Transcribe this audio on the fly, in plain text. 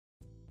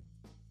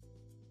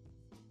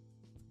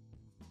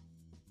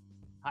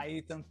Hi,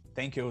 Ethan.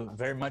 Thank you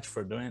very much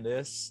for doing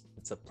this.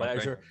 It's a Oh, thank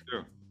pleasure.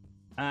 you.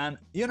 And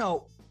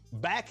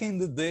back in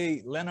the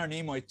day, Leonard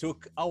Nimoy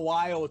took a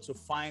while to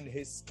find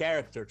his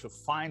character, to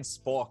find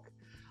Spock.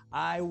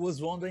 I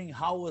was wondering,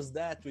 how was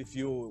that with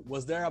you?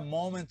 Was there a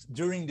moment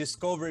during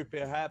discovery,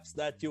 perhaps,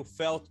 that you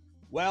felt,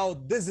 well,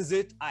 this is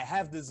it, I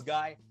have this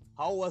guy?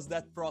 How was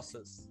that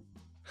process?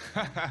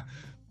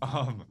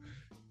 um,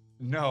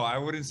 no, I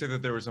wouldn't say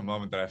that there was a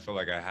moment that I felt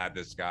like I had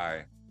this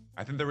guy.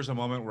 I think there was a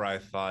moment where I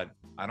thought,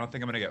 I don't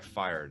think I'm going to get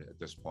fired at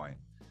this point.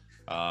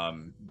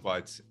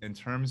 But in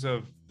terms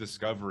of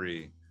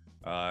discovery,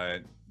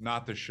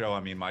 not the show,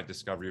 I mean, my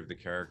discovery of the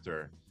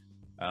character,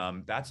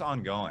 that's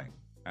ongoing.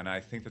 And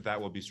I think that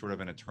that will be sort of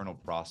an eternal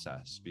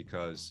process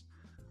because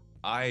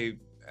I,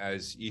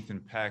 as Ethan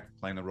Peck,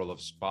 playing the role of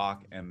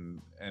Spock,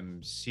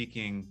 am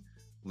seeking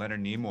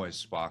Leonard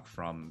Nimoy's Spock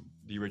from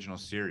the original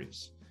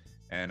series.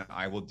 And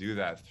I will do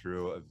that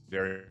through a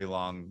very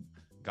long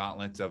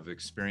gauntlet of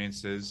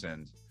experiences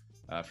and,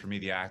 for me,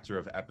 the actor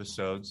of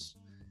episodes.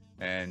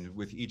 And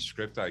with each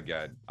script I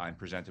get, I'm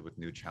presented with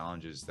new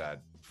challenges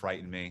that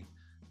frighten me,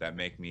 that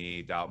make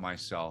me doubt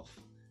myself,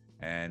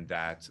 and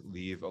that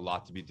leave a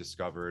lot to be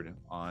discovered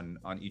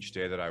on each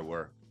day that I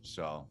work.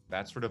 So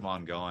that's sort of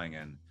ongoing.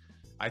 And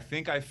I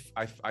think I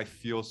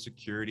feel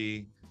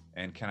security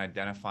and can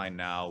identify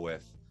now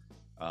with,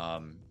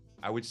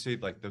 I would say,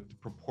 like the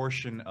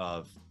proportion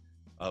of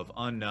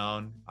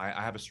unknown.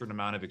 I have a certain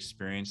amount of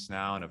experience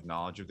now and of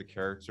knowledge of the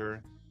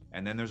character.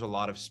 And then there's a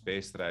lot of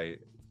space that I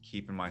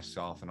keep in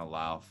myself and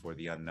allow for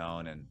the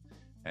unknown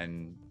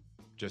and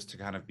just to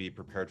kind of be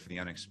prepared for the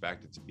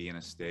unexpected, to be in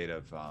a state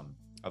of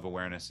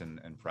awareness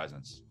and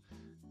presence.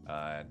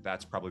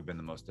 That's probably been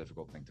the most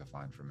difficult thing to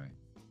find for me.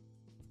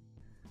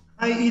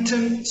 Hi,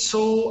 Ethan.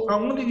 So I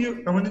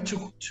wanted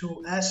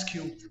to ask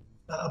you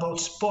about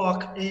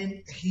Spock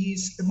and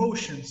his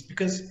emotions,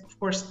 because of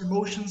course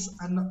emotions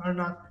are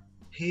not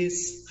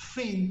his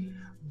thing,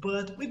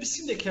 but we've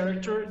seen the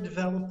character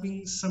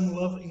developing some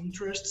love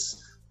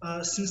interests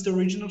since the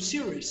original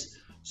series.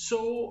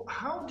 So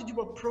how did you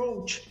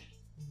approach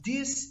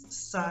this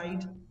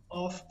side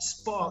of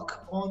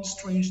Spock on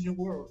Strange New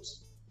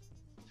Worlds?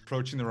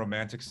 Approaching the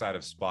romantic side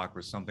of Spock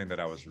was something that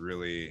I was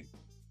really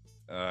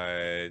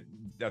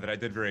that I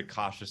did very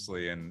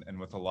cautiously and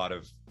with a lot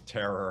of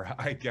terror,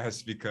 I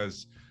guess,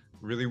 because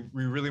we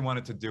really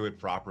wanted to do it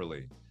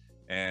properly.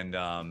 And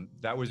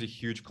that was a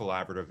huge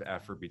collaborative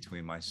effort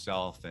between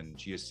myself and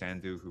Gia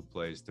Sandhu, who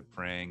plays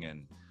T'Pring,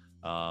 and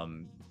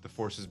the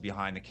forces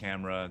behind the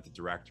camera, the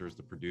directors,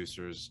 the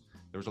producers.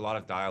 There was a lot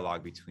of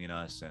dialogue between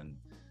us, and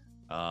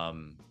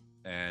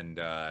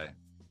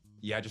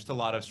yeah, just a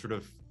lot of sort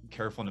of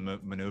careful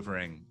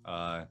maneuvering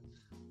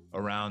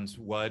around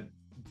what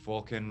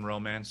Vulcan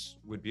romance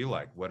would be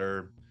like. What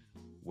are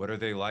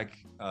they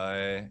like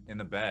in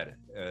the bed?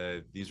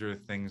 These are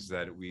things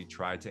that we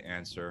tried to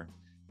answer,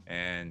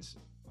 and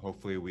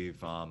hopefully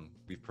we've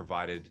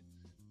provided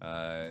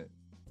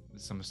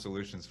some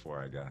solutions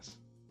for, I guess.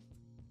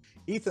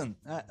 Ethan,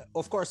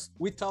 of course,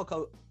 we talk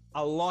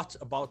a lot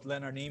about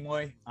Leonard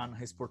Nimoy and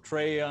his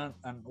portrayal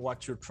and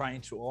what you're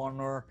trying to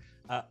honor,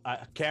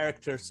 a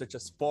character such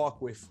as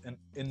Spock with an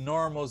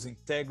enormous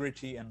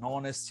integrity and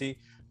honesty.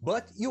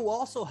 But you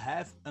also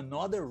have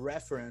another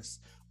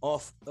reference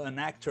of an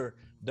actor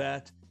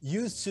that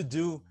used to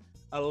do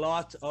a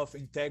lot of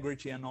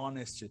integrity and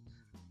honesty,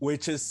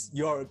 which is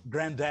your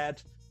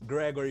granddad,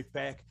 Gregory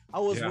Peck. I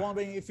was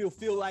wondering if you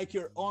feel like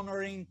you're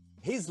honoring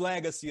his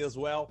legacy as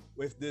well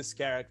with this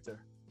character.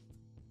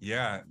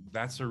 Yeah,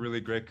 that's a really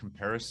great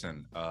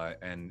comparison,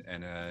 and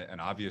an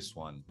obvious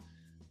one.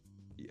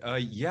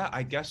 Yeah,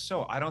 I guess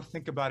so. I don't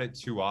think about it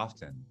too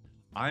often.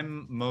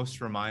 I'm most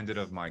reminded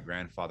of my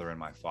grandfather and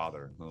my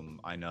father, whom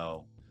I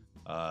know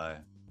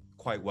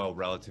quite well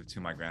relative to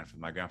my grandfather.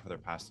 My grandfather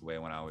passed away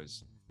when I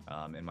was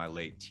in my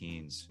late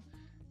teens,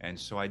 and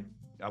so I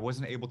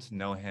wasn't able to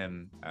know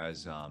him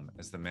as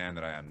the man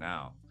that I am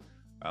now.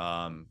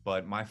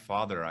 But my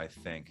father, I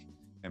think,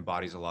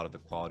 embodies a lot of the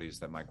qualities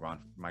that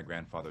my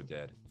grandfather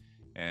did.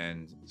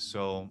 And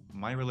so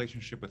my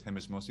relationship with him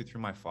is mostly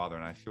through my father,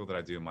 and I feel that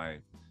I do my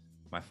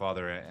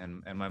father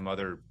and my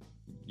mother,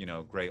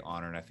 great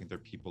honor. And I think they're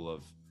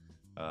people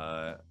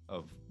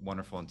of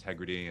wonderful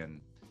integrity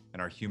and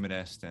are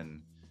humanist,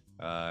 and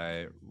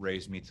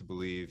raised me to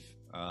believe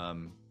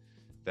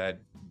that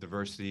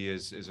diversity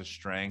is a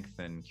strength,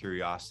 and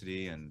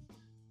curiosity and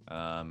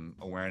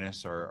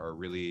awareness are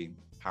really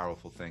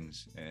powerful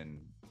things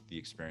in the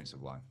experience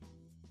of life.